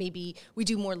orienting. And maybe we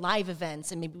do more live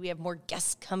events, and maybe we have more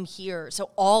guests come here.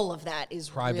 So all of that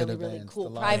is really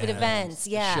cool. Private events,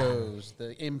 the shows,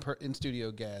 the in studio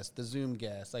guests, the Zoom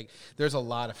guests. Like there's a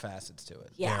lot of facets to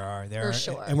it. Yeah, there are,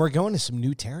 sure. And we're going to some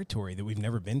new territory that we've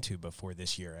never been to before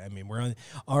this year. I mean, we're on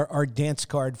our dance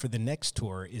card for the next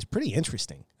tour is pretty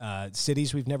interesting.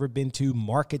 Cities we've never been to,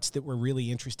 markets that we're really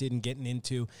interested in getting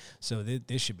into. So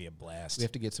this should be a blast. We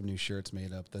have to get some new shirts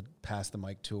made up. The Pass the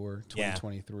Mic Tour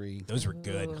 2023. Those were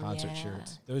good. Concert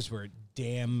shirts. Those were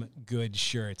damn good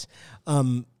shirts.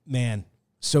 Man,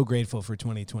 so grateful for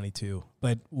 2022.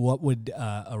 But what would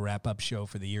a wrap-up show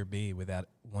for the year be without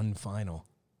one final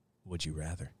Would You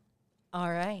Rather? All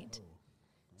right.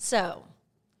 So,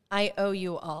 I owe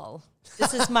you all.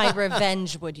 This is my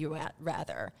revenge, would you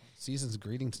rather. Season's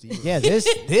greetings to you. Yeah, this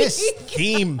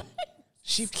theme.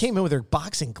 She came in with her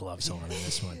boxing gloves on in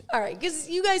this one. All right, because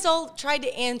you guys all tried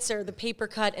to answer the paper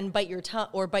cut and bite your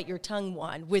tongue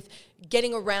one with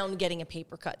getting around getting a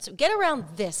paper cut. So get around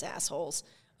this, assholes.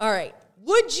 All right.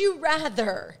 Would you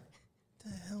rather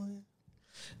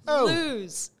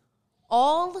lose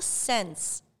all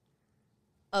sense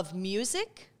of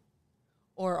music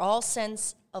or all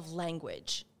sense of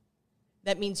language?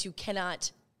 That means you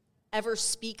cannot ever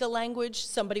speak a language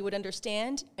somebody would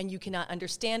understand, and you cannot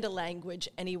understand a language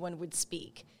anyone would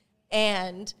speak.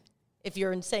 And if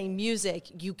you're saying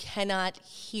music, you cannot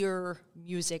hear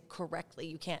music correctly.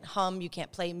 You can't hum, you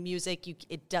can't play music,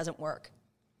 it doesn't work.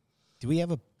 Do we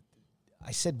have I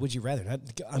said, would you rather?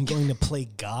 I'm going to play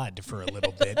God for a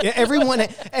little bit.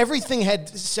 Everything had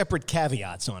separate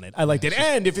caveats on it. I liked it.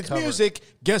 And if it's music,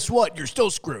 guess what? You're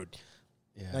still screwed.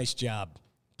 Yeah. Nice job,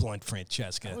 Blunt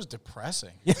Francesca. That was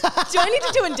depressing. Do I need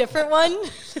to do a different one?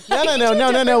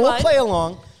 No. We'll play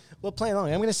along.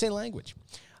 I'm going to say language.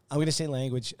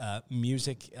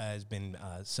 Music has been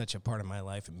such a part of my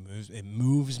life. It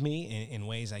moves me in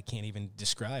ways I can't even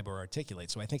describe or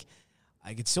articulate. So I think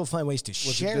I could still find ways to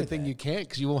share. It's a good thing you can't,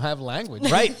 because you won't have language.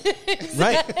 Right.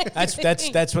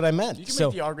 That's what I meant. You can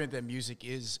make the argument that music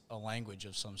is a language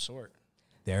of some sort.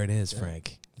 There it is,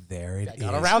 Frank. There it is.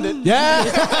 Got around it. Yeah.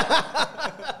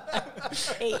 I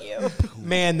hate you.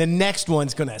 Man, the next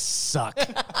one's gonna suck.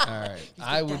 All right.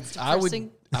 I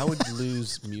would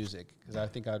lose music, because I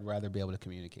think I'd rather be able to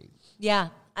communicate. Yeah,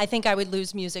 I think I would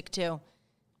lose music too.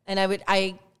 And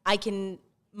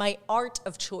my art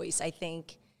of choice, I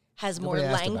think, has more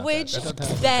language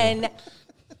than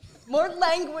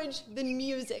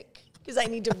music, because I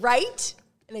need to write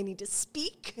and I need to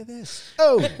speak. Look at this.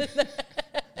 Oh.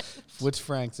 What's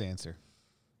Frank's answer?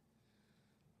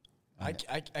 I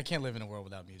can't live in a world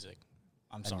without music.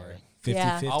 I'm sorry.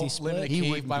 50-50 I'll split. live in a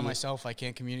cave by myself. I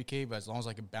can't communicate, but as long as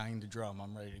I can bang the drum,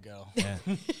 I'm ready to go. Yeah.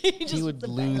 He would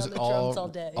lose all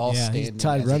day. All yeah, standing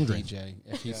Ty as a Rundgren. DJ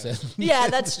if he said. Yeah,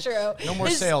 that's true. No more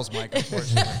sales, Mike,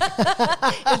 unfortunately.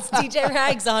 It's DJ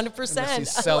Rags 100%.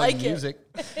 He's selling I like music.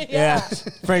 Yeah.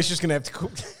 Frank's just gonna have to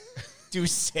do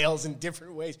sales in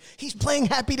different ways. He's playing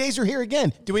Happy Days Are Here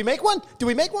again. Do we make one?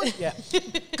 Yeah.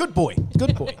 Good boy.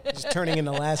 Just turning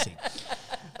into Lassie.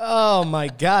 Oh, my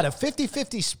God. A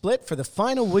 50-50 split for the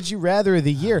final Would You Rather of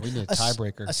the year. We need a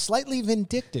tiebreaker. A slightly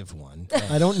vindictive one.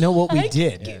 I don't know what we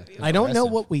did. I don't know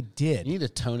what we did. You need to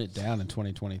tone it down in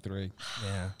 2023.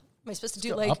 Yeah. Am I supposed to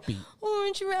do upbeat.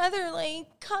 would you rather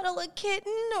cuddle a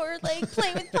kitten or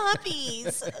play with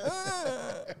puppies?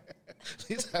 At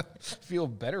least I feel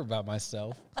better about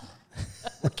myself.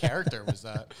 What character was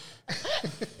that?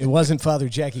 It wasn't Father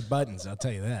Jackie Buttons, I'll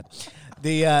tell you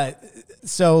that.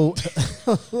 So,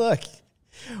 look,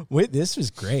 this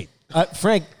was great.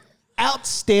 Frank,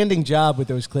 outstanding job with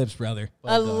those clips, brother.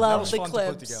 I love the fun clips.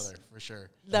 to put together, for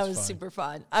sure. That was super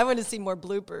fun. I want to see more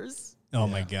bloopers. Oh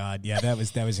my God. Yeah, that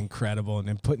was incredible. And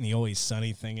then putting the Always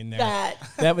Sunny thing in there.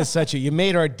 That was you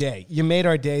made our day.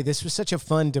 This was such a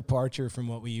fun departure from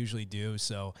what we usually do.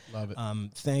 So love it.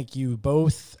 Thank you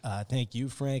both. Thank you,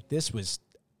 Frank. This was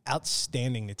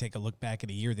outstanding to take a look back at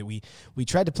a year that we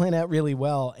tried to plan out really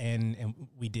well, and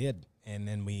we did. And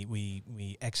then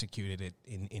we executed it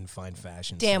in fine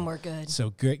fashion. Damn, we're good. So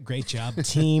great job,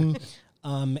 team.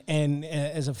 And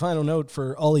as a final note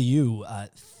for all of you,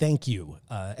 thank you.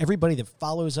 Everybody that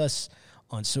follows us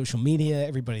on social media,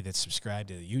 everybody that's subscribed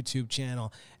to the YouTube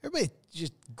channel, everybody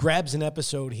just grabs an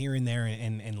episode here and there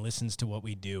and listens to what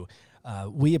we do.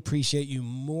 We appreciate you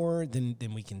more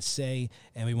than we can say,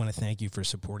 and we want to thank you for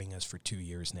supporting us for 2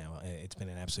 years now. It's been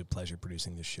an absolute pleasure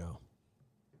producing this show.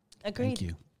 Agreed. Thank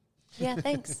you. Yeah,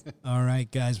 thanks. All right,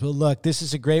 guys. Well, look, this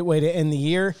is a great way to end the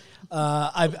year.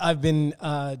 I've been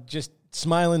just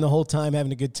smiling the whole time,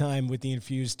 having a good time with the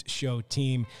Infused Show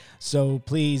team. So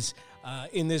please,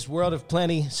 in this world of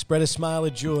plenty, spread a smile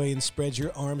of joy and spread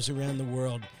your arms around the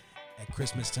world at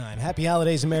Christmas time. Happy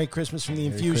holidays and Merry Christmas from the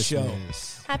Infused Show.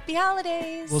 Happy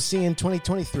holidays. We'll see you in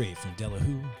 2023 from Delaware,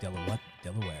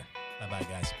 Delaware. Bye-bye,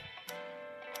 guys.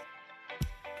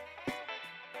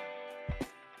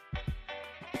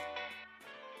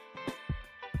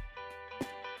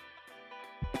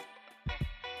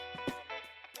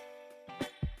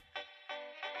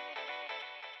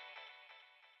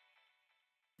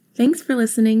 Thanks for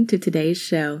listening to today's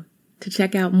show. To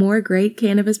check out more great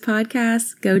cannabis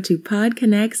podcasts, go to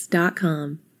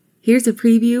podconnects.com. Here's a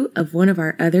preview of one of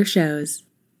our other shows.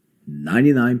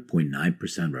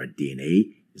 99.9% of our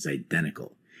DNA is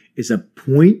identical. It's a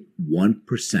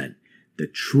 0.1%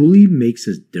 that truly makes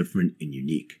us different and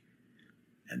unique.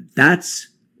 And that's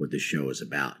what the show is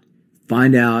about.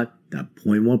 Find out that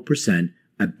 0.1%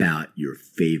 about your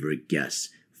favorite guests.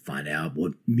 Find out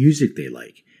what music they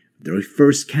like, their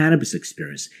first cannabis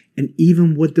experience, and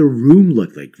even what their room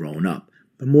looked like growing up.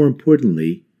 But more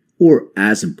importantly, or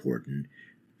as important,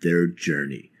 their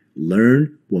journey.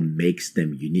 Learn what makes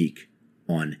them unique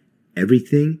on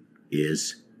Everything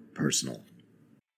is Personal.